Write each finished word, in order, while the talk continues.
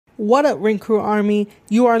What up, Ring Crew Army?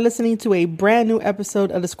 You are listening to a brand new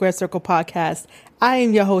episode of the Square Circle Podcast. I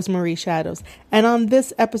am your host, Marie Shadows. And on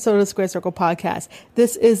this episode of the Square Circle Podcast,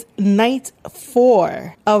 this is night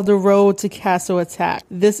 4 of the Road to Castle Attack.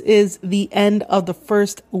 This is the end of the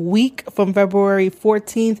first week from February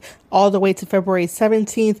 14th all the way to February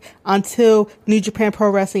 17th until New Japan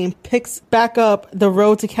Pro Wrestling picks back up the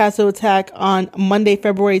Road to Castle Attack on Monday,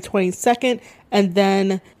 February 22nd, and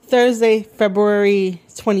then Thursday, February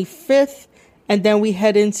 25th, and then we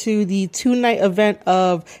head into the 2-night event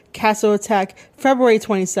of Castle Attack, February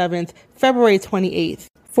 27th, February 28th.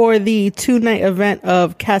 For the 2-night event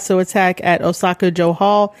of Castle Attack at Osaka-jo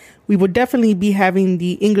Hall, we will definitely be having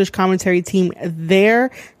the English commentary team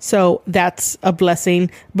there, so that's a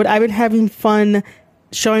blessing. But I've been having fun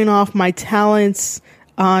showing off my talents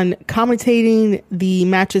on commentating the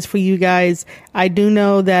matches for you guys. I do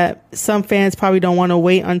know that some fans probably don't want to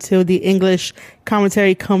wait until the English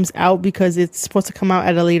commentary comes out because it's supposed to come out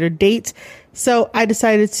at a later date. So I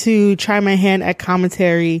decided to try my hand at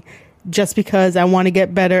commentary just because I want to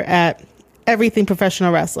get better at everything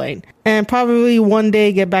professional wrestling and probably one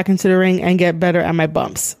day get back into the ring and get better at my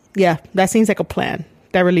bumps. Yeah, that seems like a plan.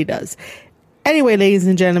 That really does. Anyway, ladies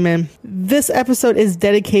and gentlemen, this episode is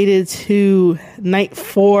dedicated to night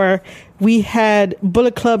 4. We had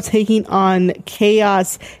Bullet Club taking on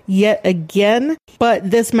Chaos yet again,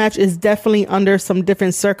 but this match is definitely under some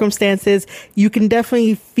different circumstances. You can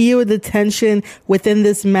definitely feel the tension within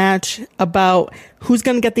this match about who's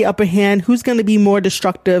going to get the upper hand, who's going to be more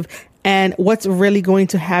destructive, and what's really going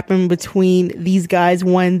to happen between these guys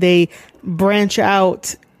when they branch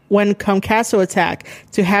out when come Castle Attack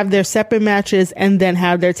to have their separate matches and then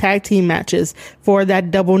have their tag team matches for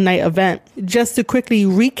that double night event. Just to quickly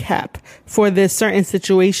recap for this certain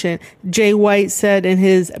situation, Jay White said in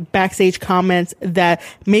his backstage comments that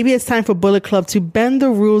maybe it's time for Bullet Club to bend the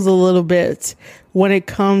rules a little bit when it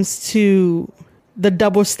comes to the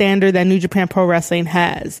double standard that New Japan Pro Wrestling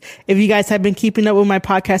has. If you guys have been keeping up with my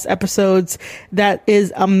podcast episodes, that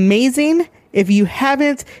is amazing. If you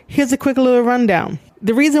haven't, here's a quick little rundown.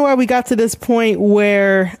 The reason why we got to this point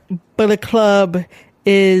where Bullet Club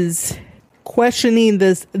is questioning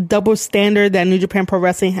this double standard that New Japan Pro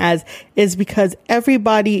Wrestling has is because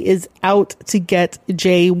everybody is out to get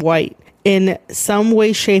Jay White in some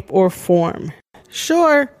way, shape, or form.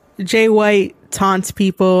 Sure, Jay White taunts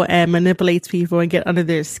people and manipulates people and get under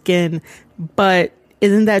their skin, but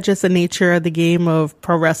isn't that just the nature of the game of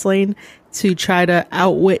pro wrestling, to try to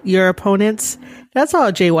outwit your opponents? That's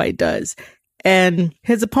all Jay White does. And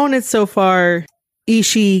his opponents so far,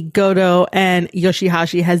 Ishii, Goto, and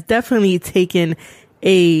Yoshihashi, has definitely taken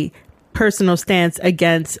a personal stance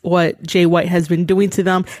against what Jay White has been doing to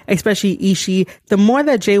them, especially Ishii. The more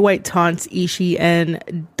that Jay White taunts Ishii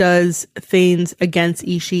and does things against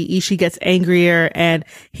Ishii, Ishii gets angrier and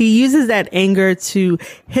he uses that anger to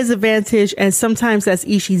his advantage. And sometimes that's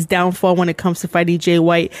Ishii's downfall when it comes to fighting Jay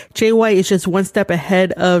White. Jay White is just one step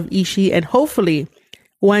ahead of Ishii, and hopefully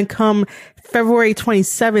when come February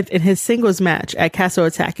 27th in his singles match at Castle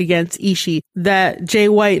Attack against Ishii, that Jay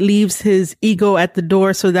White leaves his ego at the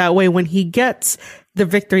door so that way when he gets the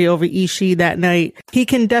victory over Ishii that night, he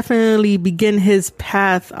can definitely begin his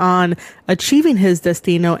path on achieving his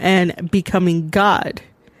destino and becoming God.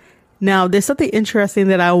 Now, there's something interesting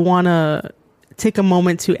that I want to take a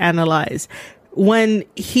moment to analyze. When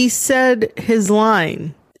he said his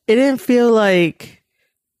line, it didn't feel like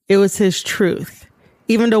it was his truth.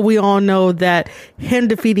 Even though we all know that him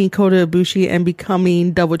defeating Kota Ibushi and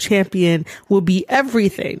becoming double champion will be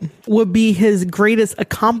everything, would be his greatest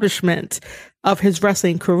accomplishment of his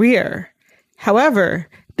wrestling career. However,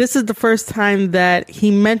 this is the first time that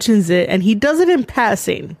he mentions it, and he does it in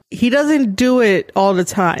passing. He doesn't do it all the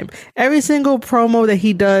time. Every single promo that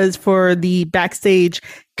he does for the backstage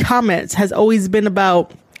comments has always been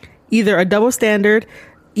about either a double standard,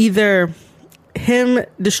 either him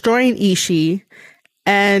destroying Ishii,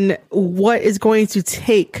 and what is going to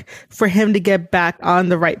take for him to get back on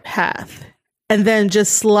the right path. And then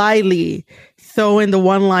just slyly throw in the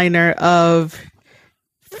one-liner of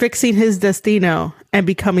fixing his destino and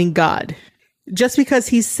becoming God. Just because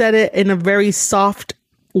he said it in a very soft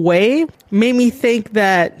way made me think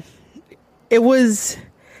that it was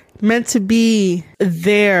meant to be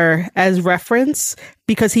there as reference,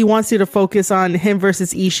 because he wants you to focus on him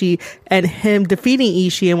versus Ishii and him defeating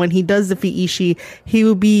Ishii. And when he does defeat Ishii, he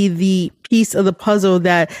will be the piece of the puzzle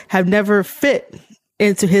that have never fit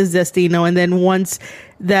into his destino. And then once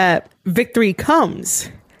that victory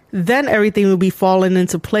comes, then everything will be falling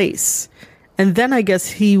into place. And then I guess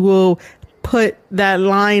he will put that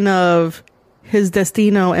line of his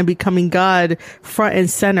destino and becoming God front and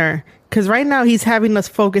center. Because right now he's having us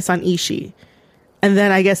focus on Ishii. And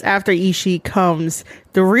then I guess after Ishii comes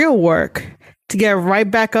the real work to get right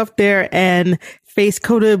back up there and face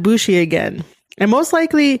Kota Ibushi again. And most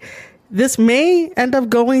likely this may end up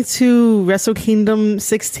going to Wrestle Kingdom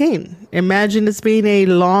 16. Imagine this being a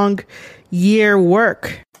long year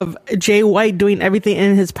work of Jay White doing everything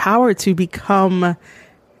in his power to become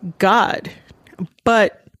God.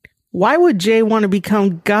 But why would Jay want to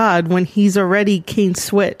become God when he's already King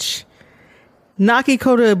Switch? Knocking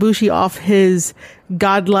Kota Ibushi off his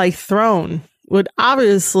godlike throne would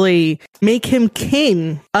obviously make him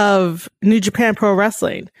king of New Japan Pro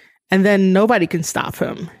Wrestling. And then nobody can stop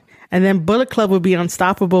him. And then Bullet Club would be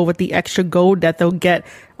unstoppable with the extra gold that they'll get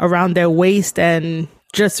around their waist and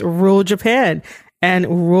just rule Japan and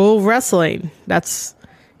rule wrestling. That's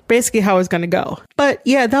basically how it's going to go. But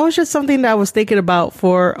yeah, that was just something that I was thinking about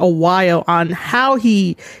for a while on how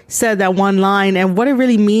he said that one line and what it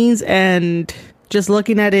really means, and just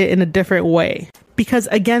looking at it in a different way. Because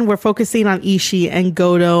again, we're focusing on Ishii and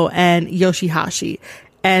Goto and Yoshihashi.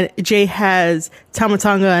 And Jay has Tama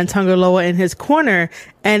Tonga and Tonga Loa in his corner.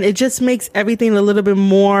 And it just makes everything a little bit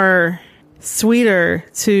more sweeter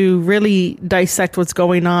to really dissect what's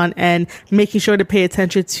going on and making sure to pay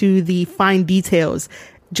attention to the fine details.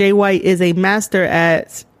 Jay White is a master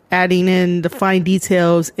at adding in the fine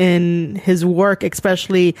details in his work,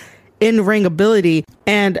 especially in-ring ability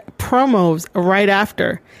and promos right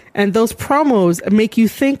after. And those promos make you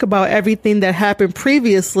think about everything that happened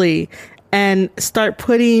previously and start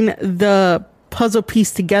putting the puzzle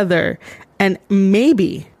piece together and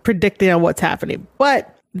maybe predicting on what's happening.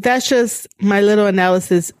 But that's just my little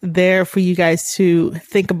analysis there for you guys to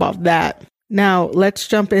think about that. Now, let's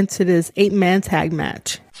jump into this 8-man tag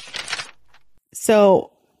match.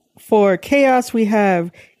 So, for Chaos, we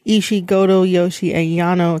have Ishii, Goto, Yoshi, and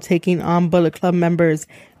Yano taking on Bullet Club members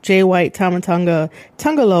Jay White, Tama Tonga,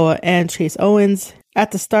 Tonga Loa, and Chase Owens.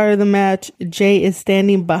 At the start of the match, Jay is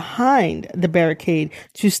standing behind the barricade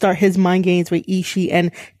to start his mind games with Ishii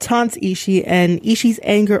and taunts Ishii, and Ishii's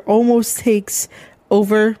anger almost takes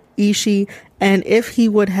over Ishii. And if he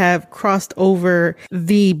would have crossed over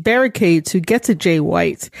the barricade to get to Jay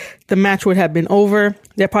White, the match would have been over.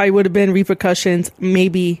 There probably would have been repercussions,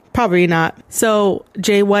 maybe, probably not. So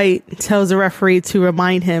Jay White tells the referee to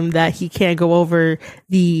remind him that he can't go over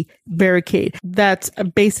the barricade. That's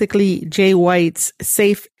basically Jay White's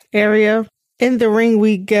safe area. In the ring,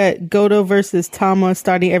 we get Goto versus Tama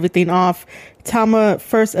starting everything off. Tama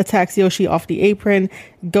first attacks Yoshi off the apron.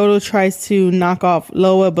 Goto tries to knock off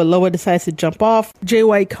Loa, but Loa decides to jump off. Jay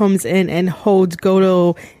White comes in and holds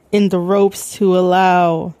Goto in the ropes to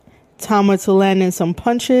allow Tama to land in some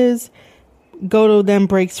punches. Goto then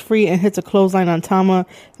breaks free and hits a clothesline on Tama.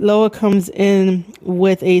 Loa comes in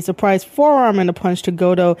with a surprise forearm and a punch to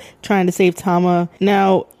Goto, trying to save Tama.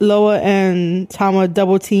 Now, Loa and Tama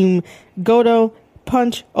double team Goto,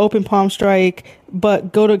 punch, open palm strike,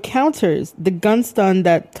 but Goto counters the gun stun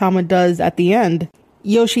that Tama does at the end.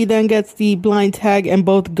 Yoshi then gets the blind tag, and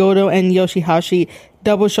both Goto and Yoshihashi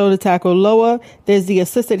double shoulder tackle Loa. There's the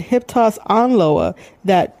assisted hip toss on Loa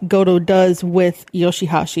that Goto does with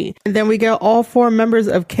Yoshihashi. And then we get all 4 members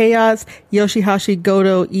of Chaos, Yoshihashi,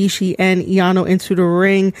 Goto, Ishii, and Yano into the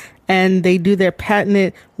ring, and they do their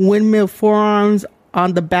patented windmill forearms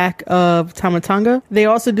on the back of Tama Tonga. They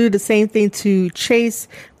also do the same thing to Chase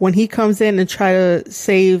when he comes in and try to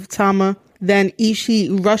save Tama. Then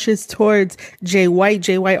Ishii rushes towards Jay White.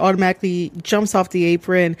 Jay White automatically jumps off the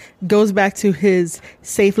apron, goes back to his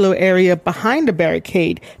safe little area behind the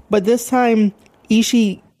barricade. But this time,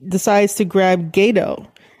 Ishii decides to grab Gato,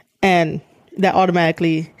 and that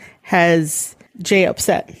automatically has Jay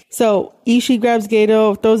upset. So Ishii grabs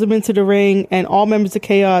Gato, throws him into the ring, and all members of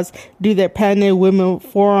Chaos do their patented windmill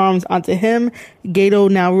forearms onto him. Gato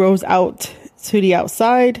now rolls out to the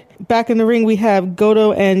outside. Back in the ring, we have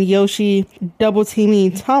Goto and Yoshi double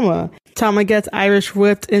teaming Tama. Tama gets Irish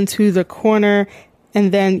whipped into the corner,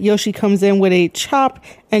 and then Yoshi comes in with a chop,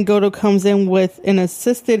 and Goto comes in with an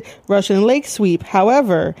assisted Russian leg sweep.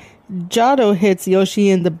 However, Jado hits Yoshi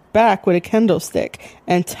in the back with a kendo stick,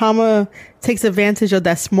 and Tama takes advantage of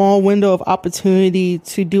that small window of opportunity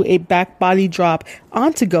to do a back body drop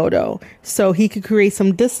onto Goto so he could create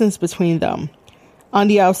some distance between them. On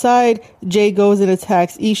the outside, Jay goes and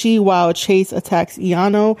attacks Ishii while Chase attacks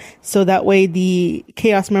Yano, so that way the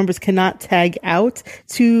Chaos members cannot tag out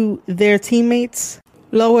to their teammates.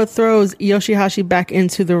 Loa throws Yoshihashi back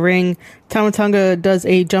into the ring. Tama Tonga does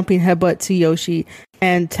a jumping headbutt to Yoshi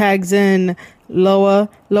and tags in Loa.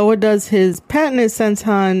 Loa does his patented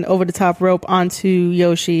senton over the top rope onto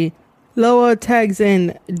Yoshi. Loa tags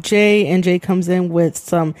in Jay, and Jay comes in with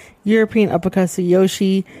some European uppercuts to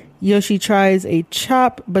Yoshi. Yoshi tries a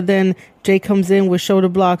chop, but then Jay comes in with shoulder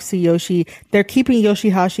blocks to Yoshi. They're keeping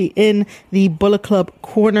Yoshihashi in the Bullet Club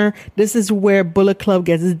corner. This is where Bullet Club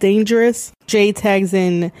gets dangerous. Jay tags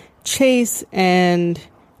in Chase, and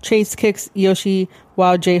Chase kicks Yoshi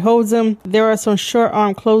while Jay holds him. There are some short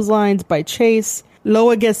arm clotheslines by Chase.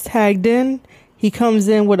 Loa gets tagged in. He comes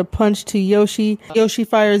in with a punch to Yoshi. Yoshi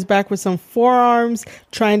fires back with some forearms,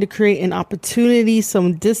 trying to create an opportunity,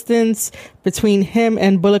 some distance between him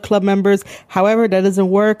and Bullet Club members. However, that doesn't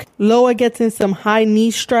work. Loa gets in some high knee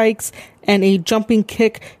strikes and a jumping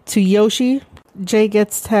kick to Yoshi. Jay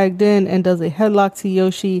gets tagged in and does a headlock to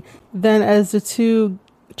Yoshi. Then as the two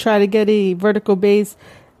try to get a vertical base,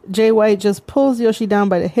 Jay White just pulls Yoshi down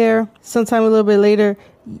by the hair. Sometime a little bit later,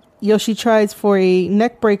 Yoshi tries for a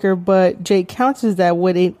neck breaker, but Jay counters that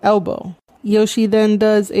with an elbow. Yoshi then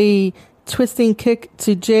does a twisting kick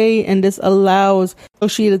to Jay, and this allows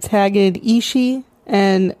Yoshi to tag in Ishii.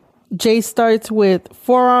 And Jay starts with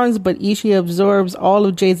forearms, but Ishii absorbs all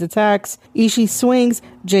of Jay's attacks. Ishii swings,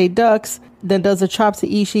 Jay ducks, then does a chop to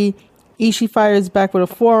Ishii. Ishii fires back with a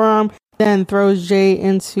forearm, then throws Jay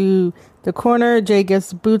into the corner. Jay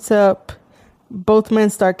gets boots up. Both men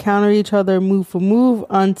start countering each other move for move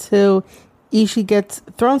until Ishii gets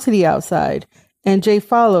thrown to the outside, and Jay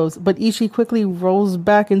follows, but Ishii quickly rolls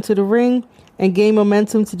back into the ring and gain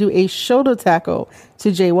momentum to do a shoulder tackle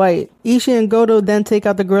to Jay White. Ishii and Goto then take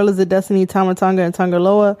out the Gorillas of Destiny, Tama Tonga and Tonga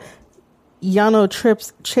Loa. Yano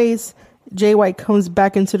trips Chase. Jay White comes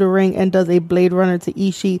back into the ring and does a Blade Runner to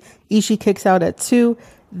Ishii. Ishii kicks out at 2.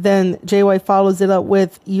 Then Jay White follows it up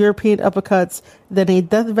with European uppercuts, then a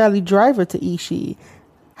Death Valley driver to Ishii.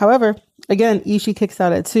 However, again, Ishii kicks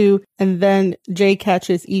out at 2, and then Jay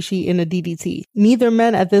catches Ishii in a DDT. Neither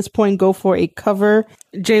men at this point go for a cover.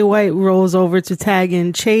 Jay White rolls over to tag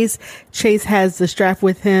in Chase. Chase has the strap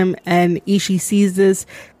with him, and Ishii sees this.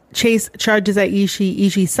 Chase charges at Ishii.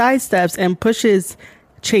 Ishii sidesteps and pushes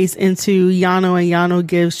Chase into Yano, and Yano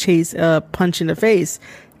gives Chase a punch in the face,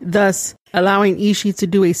 thus allowing Ishii to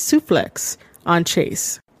do a suplex on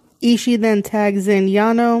Chase. Ishii then tags in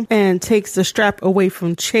Yano and takes the strap away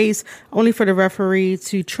from Chase, only for the referee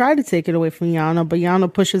to try to take it away from Yano, but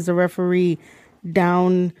Yano pushes the referee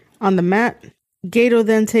down on the mat. Gato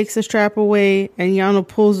then takes the strap away, and Yano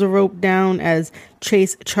pulls the rope down as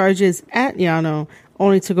Chase charges at Yano,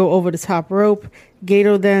 only to go over the top rope.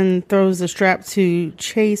 Gato then throws the strap to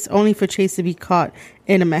Chase, only for Chase to be caught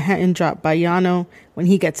in a Manhattan drop by Yano when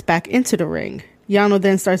he gets back into the ring. Yano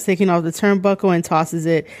then starts taking off the turnbuckle and tosses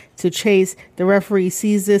it to Chase. The referee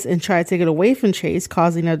sees this and tries to take it away from Chase,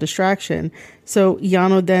 causing a distraction. So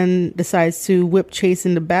Yano then decides to whip Chase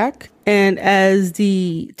in the back. And as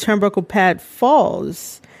the turnbuckle pad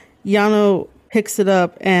falls, Yano picks it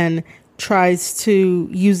up and tries to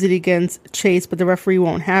use it against Chase, but the referee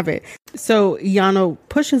won't have it. So Yano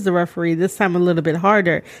pushes the referee, this time a little bit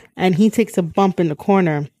harder, and he takes a bump in the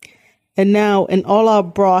corner. And now an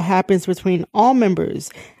all-out brawl happens between all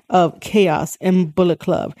members of Chaos and Bullet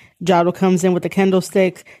Club. Jado comes in with the kendo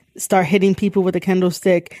stick, start hitting people with the kendo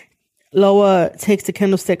stick. Loa takes the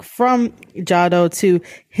kendo stick from Jado to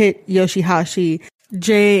hit Yoshihashi.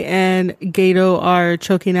 Jay and Gato are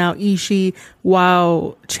choking out Ishii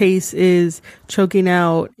while Chase is choking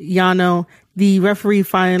out Yano. The referee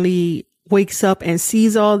finally wakes up and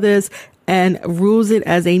sees all this and rules it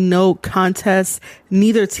as a no contest.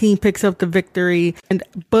 Neither team picks up the victory, and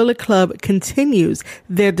Bullet Club continues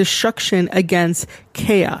their destruction against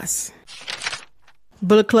Chaos.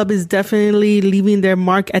 Bullet Club is definitely leaving their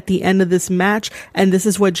mark at the end of this match, and this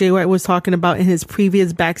is what Jay White was talking about in his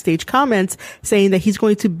previous backstage comments, saying that he's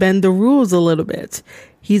going to bend the rules a little bit.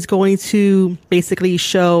 He's going to basically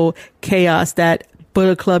show Chaos that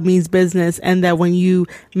Bullet Club means business, and that when you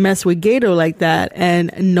mess with Gato like that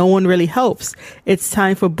and no one really helps, it's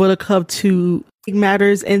time for Bullet Club to take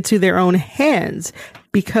matters into their own hands.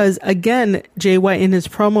 Because again, Jay White in his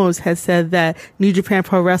promos has said that New Japan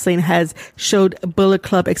Pro Wrestling has showed Bullet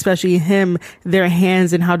Club, especially him, their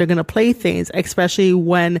hands and how they're going to play things, especially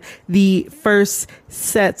when the first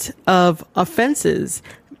set of offenses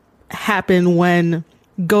happened when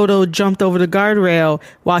Goto jumped over the guardrail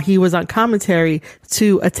while he was on commentary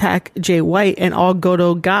to attack Jay White, and all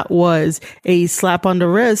Goto got was a slap on the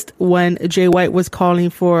wrist when Jay White was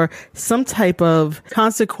calling for some type of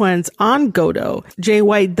consequence on Goto. Jay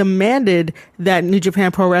White demanded that New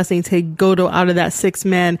Japan Pro Wrestling take Goto out of that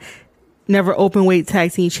 6-man Never Openweight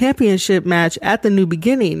Tag Team Championship match at the New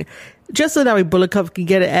Beginning, just so that way Bullet Club could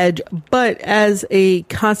get an edge, but as a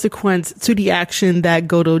consequence to the action that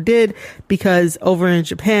Goto did, because over in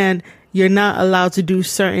Japan, you're not allowed to do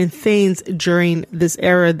certain things during this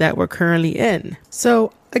era that we're currently in.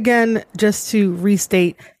 So again, just to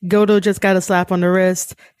restate, Goto just got a slap on the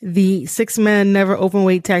wrist. The 6-man Never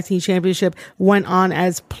Openweight Tag Team Championship went on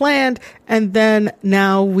as planned. And then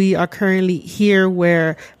now we are currently here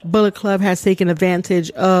where Bullet Club has taken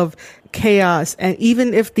advantage of chaos. And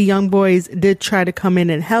even if the Young Boys did try to come in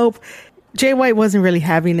and help, Jay White wasn't really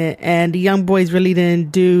having it. And the Young Boys really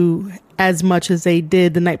didn't do as much as they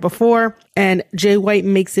did the night before. And Jay White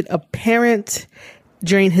makes it apparent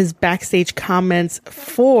during his backstage comments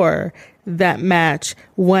for that match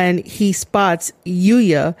when he spots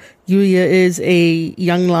Yuya. Yuya is a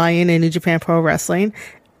young lion in New Japan Pro Wrestling,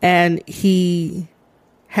 and he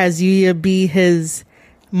has Yuya be his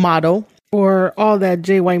model for all that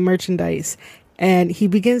Jay White merchandise. And he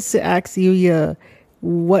begins to ask Yuya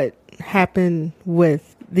what happened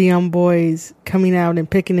with the Young Boys coming out and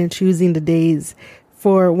picking and choosing the days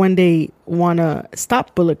for when they want to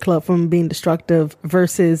stop Bullet Club from being destructive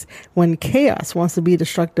versus when Chaos wants to be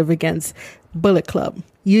destructive against Bullet Club.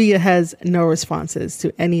 Yuya has no responses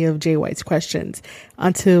to any of Jay White's questions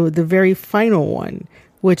until the very final one,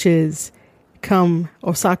 which is come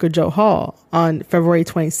Osaka-jo Hall on February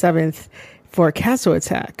 27th for Castle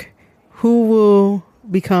Attack. Who will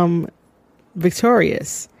become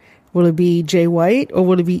victorious? Will it be Jay White or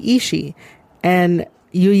will it be Ishii? And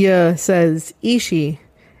Yuya says Ishii,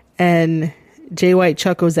 and Jay White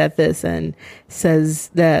chuckles at this and says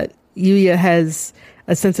that Yuya has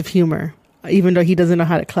a sense of humor, even though he doesn't know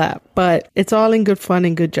how to clap. But it's all in good fun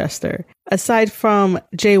and good gesture. Aside from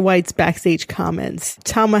Jay White's backstage comments,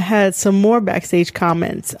 Tama had some more backstage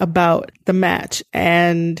comments about the match.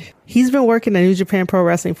 And he's been working at New Japan Pro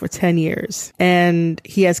Wrestling for 10 years. And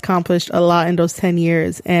he has accomplished a lot in those 10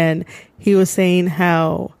 years. And he was saying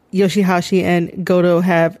how Yoshihashi and Goto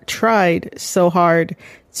have tried so hard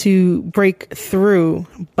to break through,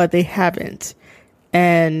 but they haven't.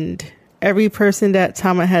 And every person that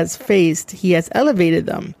Tama has faced, he has elevated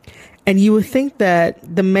them. And you would think that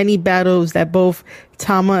the many battles that both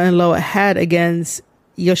Tama and Loa had against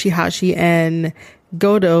Yoshihashi and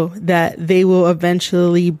Goto, that they will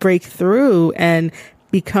eventually break through and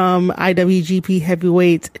become IWGP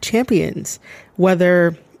Heavyweight Champions,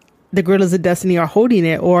 whether the Guerrillas of Destiny are holding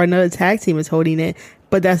it or another tag team is holding it,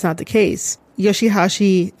 but that's not the case.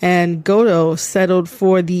 Yoshihashi and Goto settled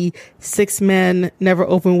for the 6-man Never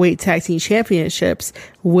Openweight Tag Team Championships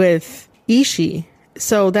with Ishii.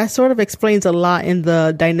 So that sort of explains a lot in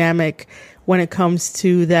the dynamic when it comes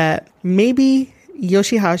to that. Maybe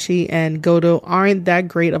Yoshihashi and Goto aren't that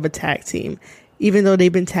great of a tag team, even though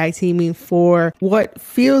they've been tag teaming for what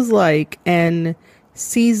feels like and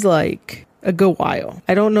seems like a good while.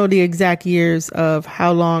 I don't know the exact years of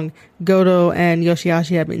how long Goto and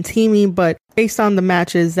Yoshihashi have been teaming, but based on the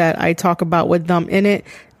matches that I talk about with them in it,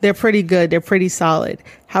 they're pretty good. They're pretty solid.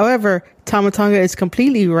 However, Tama Tonga is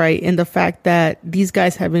completely right in the fact that these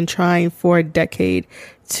guys have been trying for a decade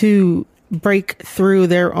to break through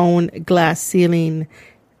their own glass ceiling,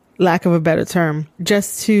 lack of a better term,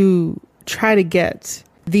 just to try to get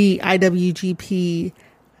the IWGP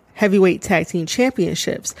Heavyweight Tag Team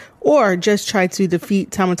Championships, or just try to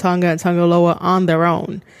defeat Tama Tonga and Tonga Loa on their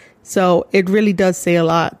own. So it really does say a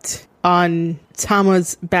lot on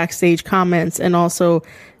Tama's backstage comments and also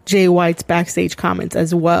Jay White's backstage comments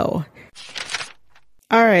as well.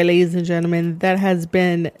 All right, ladies and gentlemen, that has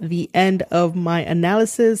been the end of my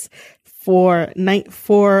analysis for night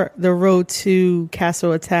 4, the road to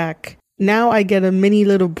Castle Attack. Now I get a mini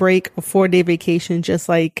little break, a 4-day vacation, just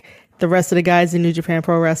like the rest of the guys in New Japan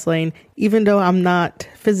Pro Wrestling. Even though I'm not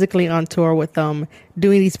physically on tour with them,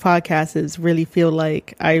 doing these podcasts really feel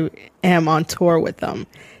like I am on tour with them.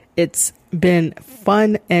 It's been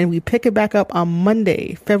fun, and we pick it back up on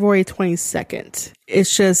Monday, February 22nd.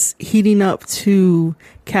 It's just heating up to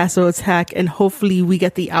Castle Attack, and hopefully we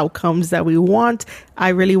get the outcomes that we want. I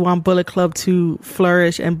really want Bullet Club to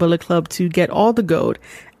flourish and Bullet Club to get all the gold,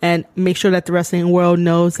 and make sure that the wrestling world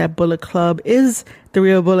knows that Bullet Club is the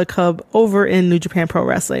real Bullet Club over in New Japan Pro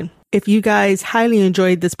Wrestling. If you guys highly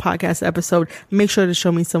enjoyed this podcast episode, make sure to show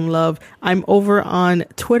me some love. I'm over on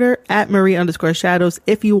Twitter at Marie_Shadows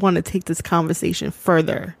if you want to take this conversation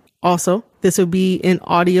further. Also, this will be in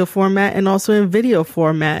audio format and also in video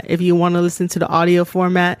format. If you want to listen to the audio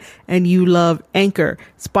format and you love Anchor,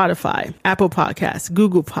 Spotify, Apple Podcasts,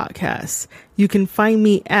 Google Podcasts, you can find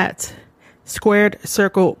me at Squared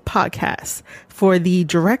Circle Podcast. For the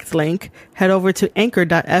direct link, head over to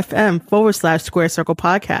anchor.fm/Squared Circle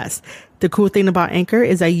Podcast. The cool thing about Anchor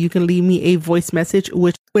is that you can leave me a voice message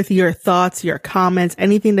with your thoughts, your comments,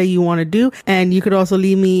 anything that you want to do. And you could also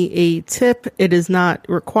leave me a tip. It is not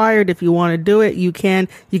required. If you want to do it, you can.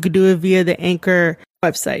 You could do it via the Anchor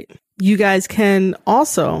website. You guys can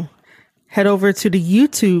also head over to the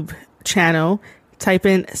YouTube channel, type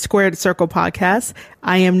in Squared Circle Podcast.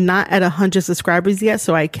 I am not at 100 subscribers yet,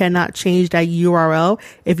 so I cannot change that URL.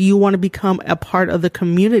 If you want to become a part of the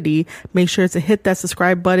community, make sure to hit that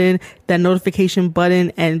subscribe button, that notification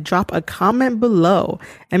button, and drop a comment below.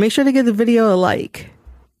 And make sure to give the video a like.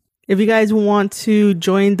 If you guys want to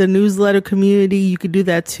join the newsletter community, you could do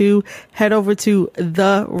that too. Head over to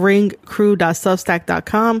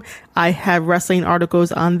theringcrew.substack.com. I have wrestling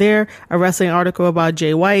articles on there, a wrestling article about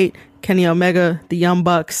Jay White, Kenny Omega, the Young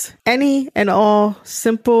Bucks, any and all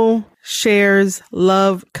simple shares,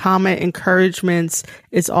 love, comment, encouragements.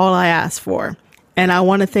 It's all I ask for. And I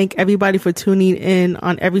want to thank everybody for tuning in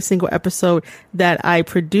on every single episode that I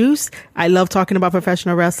produce. I love talking about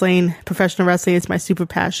professional wrestling. Professional wrestling is my super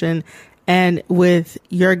passion. And with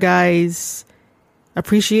your guys'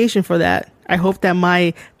 appreciation for that, I hope that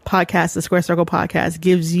my podcast, the Square Circle Podcast,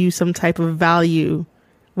 gives you some type of value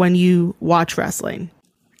when you watch wrestling.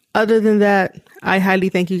 Other than that, I highly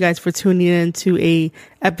thank you guys for tuning in to a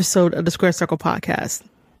episode of the Square Circle Podcast.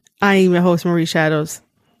 I am your host, Marie Shadows,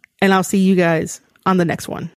 and I'll see you guys on the next one.